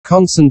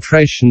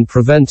concentration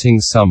preventing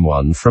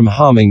someone from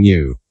harming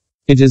you.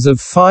 It is of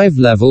 5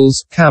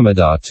 levels,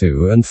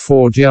 kamadhatu, and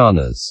 4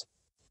 jhanas.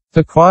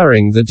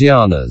 Acquiring the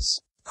jhanas.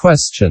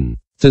 Question.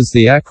 Does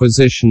the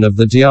acquisition of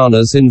the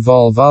jhanas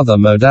involve other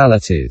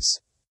modalities?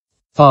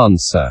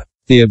 Answer.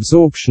 The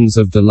absorptions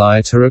of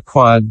delight are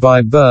acquired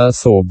by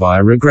birth or by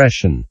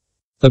regression.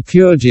 The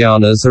pure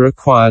jhanas are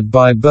acquired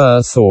by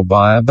birth or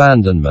by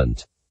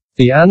abandonment.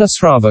 The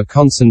anusrava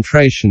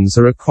concentrations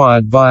are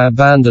acquired by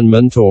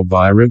abandonment or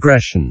by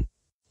regression.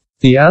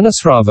 The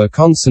anusrava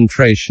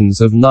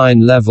concentrations of 9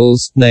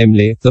 levels,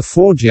 namely, the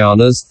 4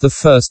 jhanas, the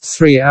first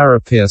 3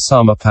 arapya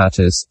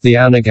samapatis, the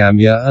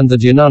anagamya and the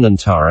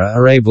jnanantara,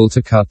 are able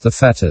to cut the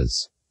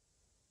fetters.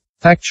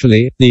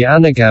 Actually, the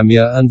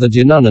anagamya and the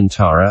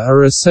jnanantara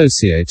are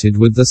associated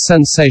with the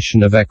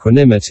sensation of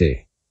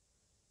equanimity.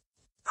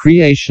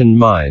 Creation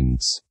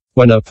minds.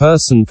 When a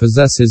person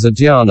possesses a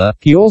jhana,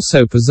 he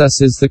also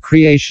possesses the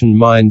creation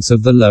minds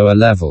of the lower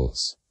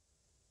levels.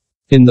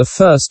 In the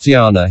first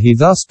jhana he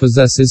thus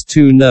possesses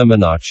 2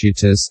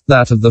 nirmanachitas,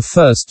 that of the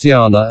first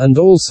jhana and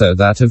also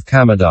that of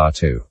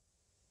kamadhatu.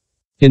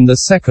 In the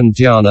second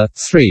jhana,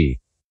 3.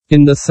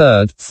 In the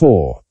third,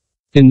 4.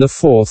 In the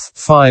fourth,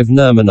 5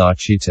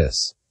 nirmanachitas.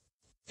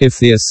 If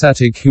the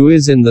ascetic who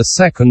is in the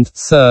second,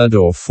 third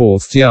or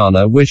fourth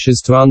jhana wishes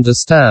to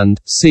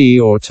understand, see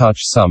or touch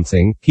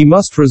something, he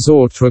must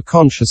resort to a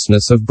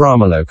consciousness of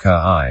Brahmaloka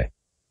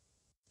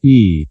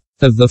i.e.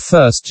 of the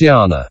first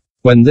jhana.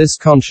 When this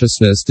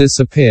consciousness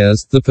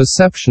disappears, the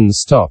perception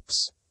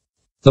stops.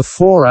 The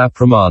 4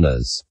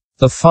 apramanas,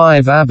 the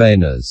 5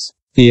 abhanas,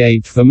 the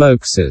 8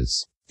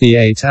 vimoksas, the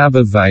 8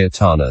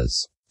 abhavayatanas,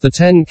 the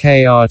 10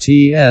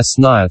 krts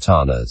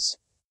nayatanas,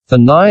 the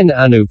 9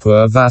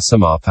 anupur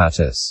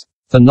vasamarpatis,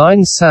 the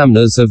 9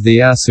 samnas of the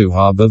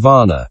asuha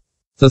bhavana,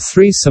 the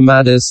 3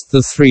 samadhis,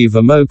 the 3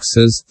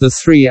 vimoksas, the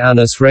 3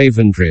 anus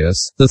ravendriyas,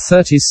 the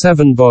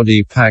 37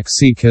 body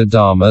paksika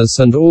dharmas,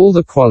 and all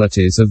the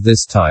qualities of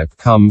this type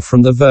come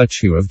from the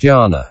virtue of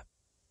jhana.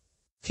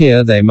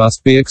 Here they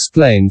must be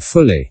explained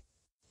fully.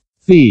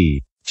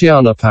 V.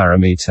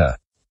 Jhanaparamita.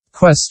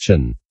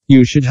 Question.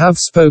 You should have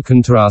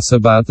spoken to us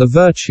about the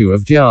virtue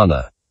of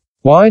jhana.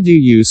 Why do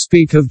you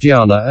speak of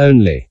jhana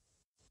only?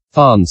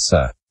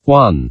 Answer.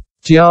 1.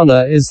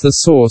 Jhana is the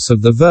source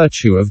of the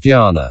virtue of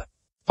jhana.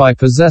 By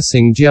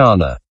possessing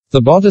jhana, the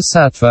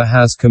bodhisattva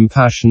has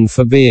compassion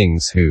for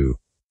beings who,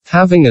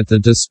 having at the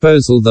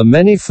disposal the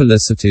many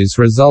felicities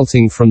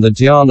resulting from the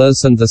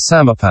jhanas and the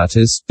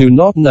samapatis, do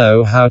not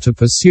know how to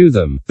pursue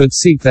them, but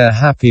seek their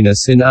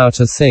happiness in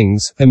outer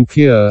things,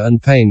 impure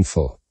and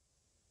painful.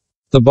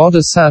 The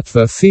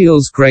bodhisattva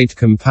feels great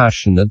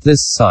compassion at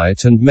this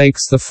sight and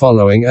makes the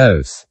following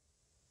oath.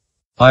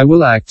 I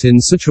will act in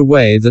such a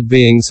way that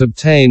beings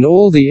obtain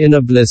all the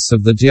inner bliss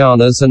of the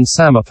jhanas and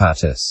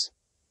samapatis.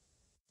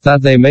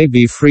 That they may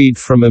be freed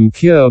from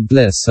impure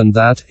bliss and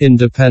that, in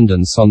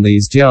dependence on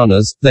these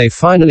jhanas, they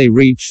finally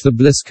reach the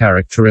bliss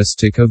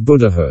characteristic of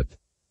Buddhahood.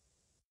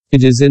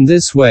 It is in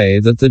this way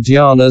that the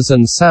jhanas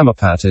and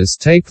samapatis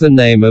take the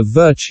name of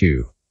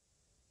virtue.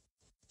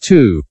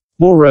 2.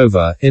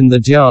 Moreover, in the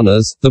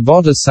jhanas, the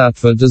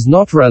bodhisattva does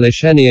not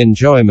relish any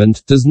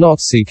enjoyment, does not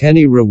seek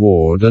any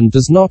reward and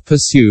does not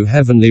pursue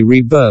heavenly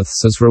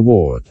rebirths as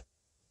reward.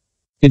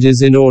 It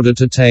is in order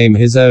to tame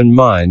his own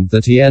mind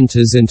that he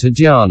enters into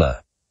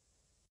jhana.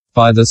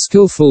 By the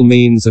skillful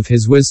means of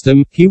his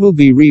wisdom, he will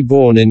be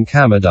reborn in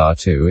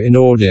kamadhatu in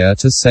order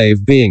to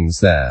save beings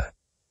there.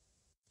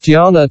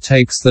 Jhana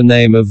takes the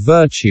name of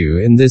virtue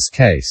in this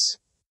case.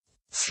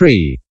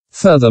 3.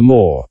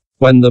 Furthermore,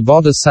 when the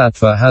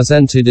bodhisattva has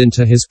entered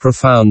into his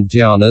profound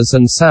jhanas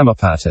and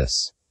samapatis,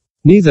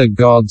 neither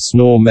gods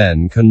nor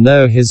men can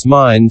know his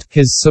mind,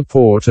 his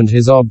support and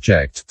his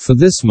object, for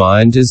this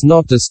mind is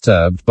not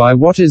disturbed by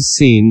what is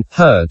seen,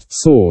 heard,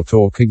 thought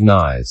or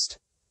cognized.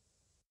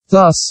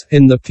 Thus,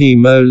 in the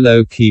P-Mo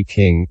Loki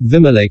King,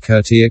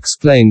 Vimalakirti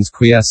explains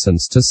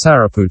quiescence to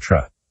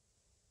Sariputra.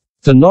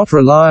 Do not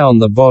rely on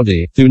the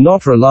body, do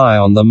not rely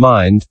on the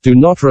mind, do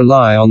not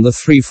rely on the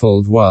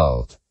threefold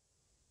world.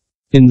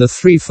 In the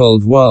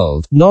threefold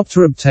world, not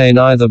to obtain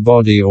either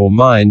body or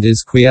mind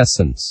is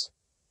quiescence.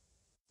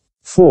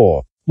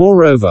 4.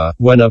 Moreover,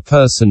 when a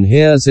person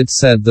hears it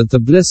said that the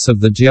bliss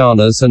of the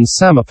jhanas and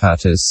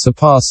samapatis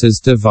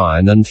surpasses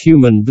divine and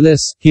human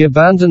bliss, he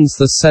abandons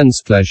the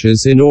sense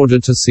pleasures in order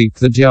to seek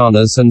the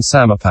jhanas and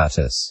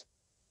samapatis.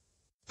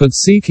 But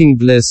seeking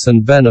bliss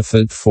and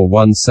benefit for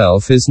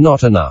oneself is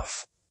not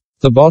enough.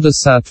 The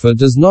bodhisattva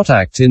does not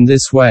act in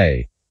this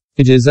way.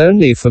 It is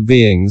only for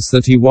beings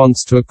that he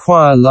wants to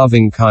acquire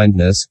loving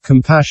kindness,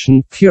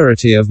 compassion,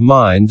 purity of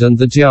mind and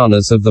the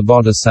jhanas of the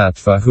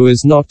bodhisattva who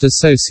is not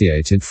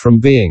dissociated from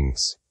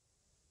beings.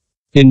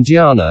 In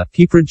jhana,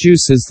 he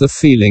produces the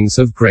feelings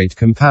of great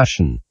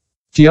compassion.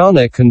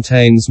 Jhana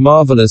contains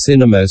marvelous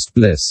innermost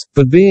bliss,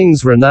 but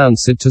beings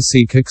renounce it to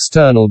seek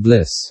external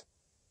bliss.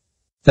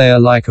 They are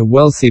like a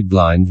wealthy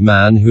blind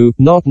man who,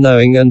 not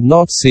knowing and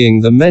not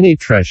seeing the many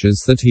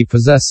treasures that he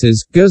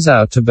possesses, goes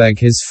out to beg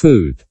his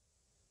food.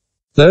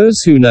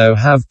 Those who know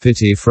have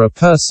pity for a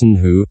person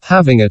who,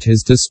 having at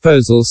his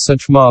disposal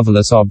such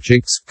marvelous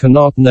objects,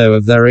 cannot know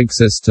of their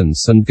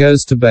existence and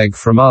goes to beg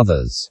from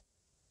others.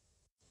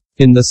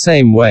 In the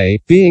same way,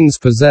 beings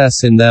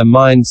possess in their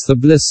minds the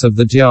bliss of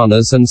the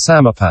dhyanas and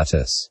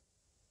samapattis.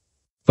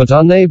 But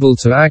unable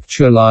to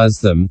actualize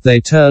them, they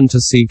turn to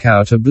seek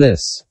out a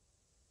bliss.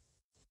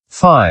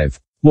 5.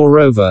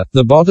 Moreover,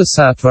 the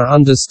bodhisattva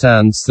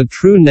understands the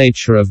true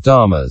nature of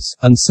dharmas,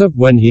 and so,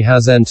 when he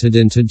has entered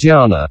into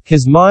dhyana,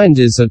 his mind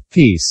is at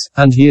peace,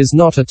 and he is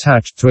not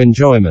attached to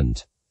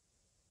enjoyment.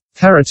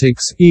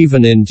 Heretics,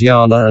 even in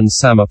dhyana and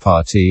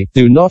samapatti,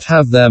 do not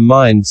have their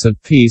minds at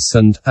peace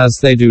and, as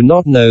they do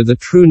not know the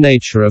true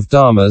nature of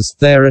dharmas,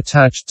 they are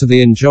attached to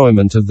the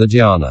enjoyment of the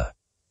dhyana.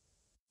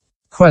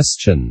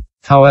 Question.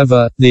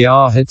 However, the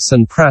arhats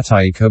and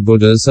pratyeka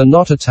Buddhas are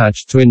not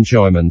attached to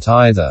enjoyment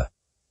either.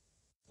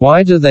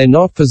 Why do they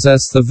not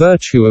possess the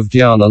virtue of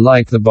dhyana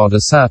like the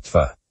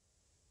bodhisattva?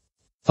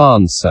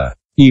 Answer.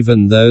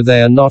 Even though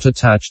they are not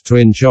attached to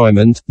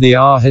enjoyment, the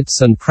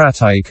arhats and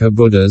pratyeka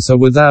Buddhas are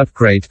without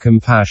great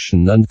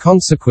compassion and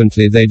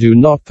consequently they do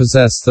not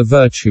possess the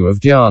virtue of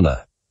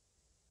dhyana.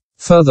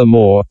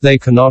 Furthermore, they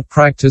cannot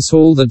practice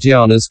all the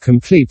dhyanas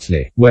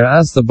completely,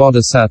 whereas the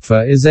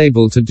bodhisattva is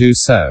able to do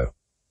so.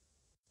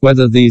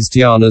 Whether these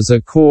dhyanas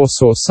are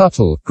coarse or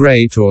subtle,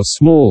 great or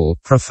small,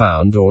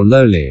 profound or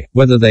lowly,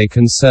 whether they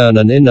concern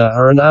an inner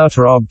or an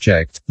outer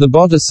object, the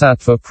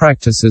bodhisattva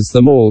practices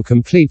them all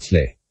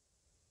completely.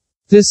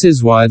 This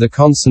is why the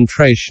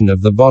concentration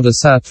of the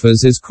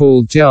bodhisattvas is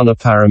called dhyana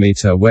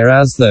paramita,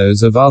 whereas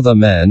those of other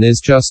men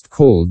is just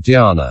called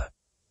dhyana.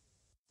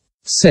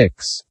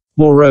 6.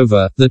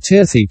 Moreover, the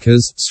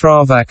tirthikas,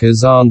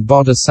 sravakas and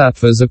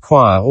bodhisattvas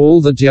acquire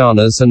all the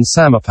dhyanas and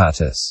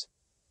samapattis.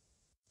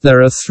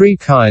 There are 3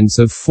 kinds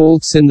of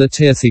faults in the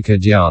tirthika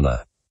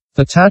dhyana.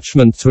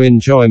 Attachment to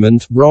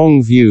enjoyment,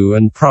 wrong view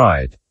and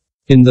pride.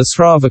 In the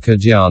sravaka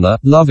dhyana,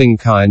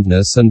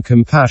 loving-kindness and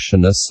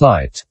compassion are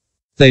slight.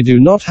 They do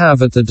not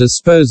have at the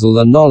disposal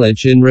a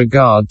knowledge in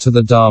regard to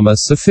the dharma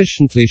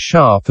sufficiently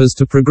sharp as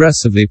to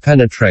progressively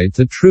penetrate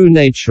the true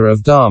nature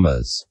of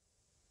dharmas.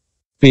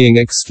 Being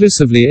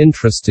exclusively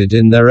interested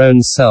in their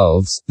own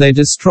selves, they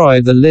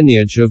destroy the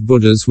lineage of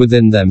Buddhas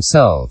within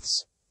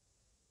themselves.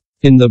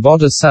 In the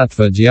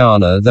bodhisattva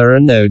dhyana there are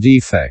no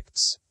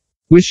defects.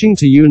 Wishing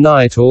to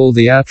unite all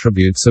the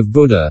attributes of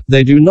Buddha,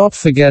 they do not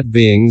forget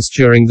beings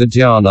during the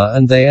dhyana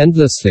and they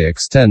endlessly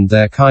extend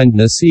their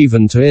kindness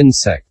even to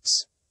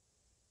insects.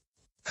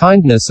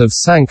 Kindness of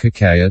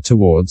Sankakaya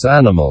towards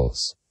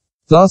animals.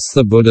 Thus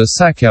the Buddha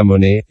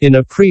Sakyamuni, in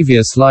a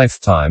previous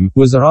lifetime,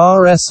 was a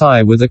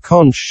rsi with a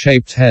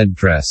conch-shaped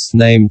headdress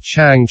named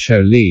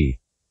Changcho Li.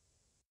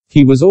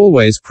 He was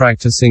always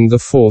practicing the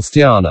 4th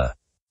dhyana.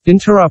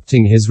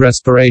 Interrupting his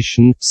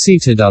respiration,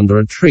 seated under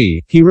a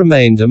tree, he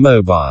remained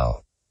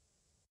immobile.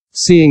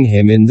 Seeing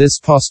him in this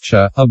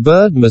posture, a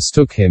bird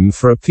mistook him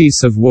for a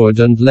piece of wood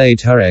and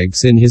laid her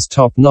eggs in his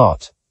top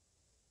knot.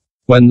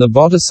 When the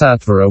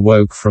bodhisattva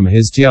awoke from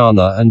his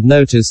dhyana and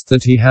noticed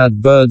that he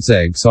had bird's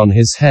eggs on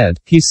his head,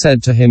 he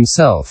said to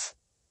himself,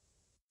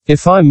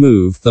 "If I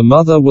move, the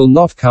mother will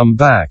not come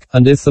back,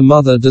 and if the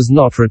mother does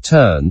not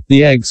return,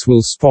 the eggs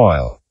will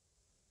spoil."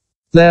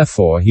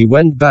 Therefore he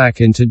went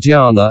back into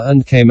dhyana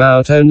and came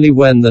out only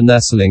when the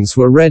nestlings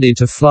were ready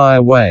to fly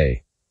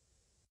away.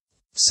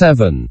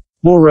 7.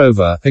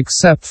 Moreover,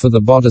 except for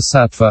the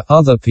bodhisattva,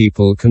 other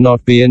people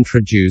cannot be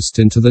introduced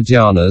into the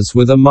dhyanas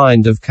with a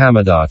mind of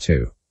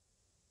kamadhatu.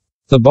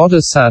 The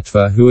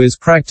bodhisattva who is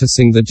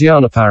practicing the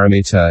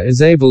dhyanaparamita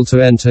is able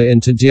to enter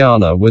into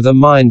dhyana with a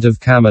mind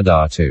of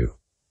kamadhatu.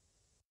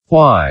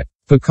 Why?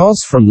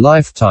 Because from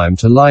lifetime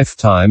to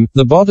lifetime,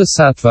 the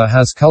bodhisattva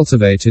has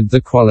cultivated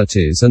the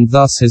qualities and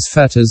thus his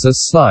fetters are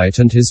slight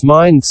and his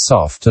mind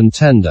soft and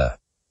tender.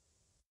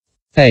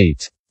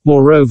 8.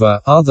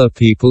 Moreover, other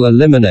people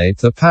eliminate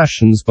the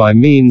passions by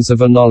means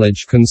of a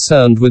knowledge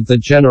concerned with the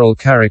general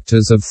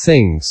characters of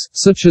things,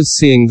 such as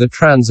seeing the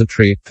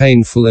transitory,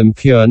 painful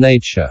impure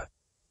nature.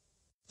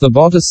 The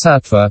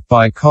bodhisattva,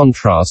 by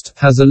contrast,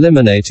 has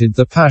eliminated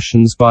the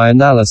passions by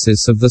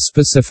analysis of the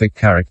specific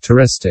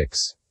characteristics.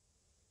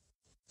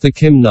 The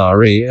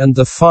Kimnari and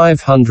the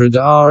 500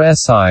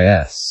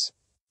 rsis.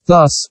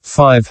 Thus,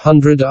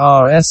 500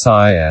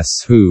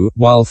 rsis who,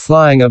 while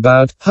flying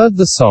about, heard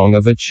the song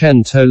of a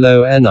Tchen to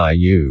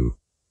louen.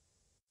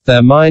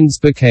 Their minds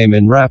became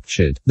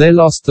enraptured, they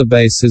lost the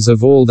basis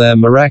of all their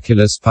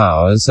miraculous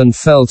powers and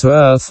fell to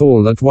earth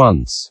all at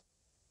once.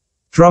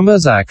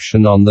 Druma's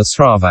action on the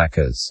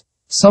sravakas.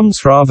 Some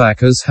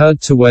sravakas heard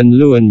Tchen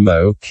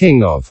louen,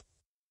 king of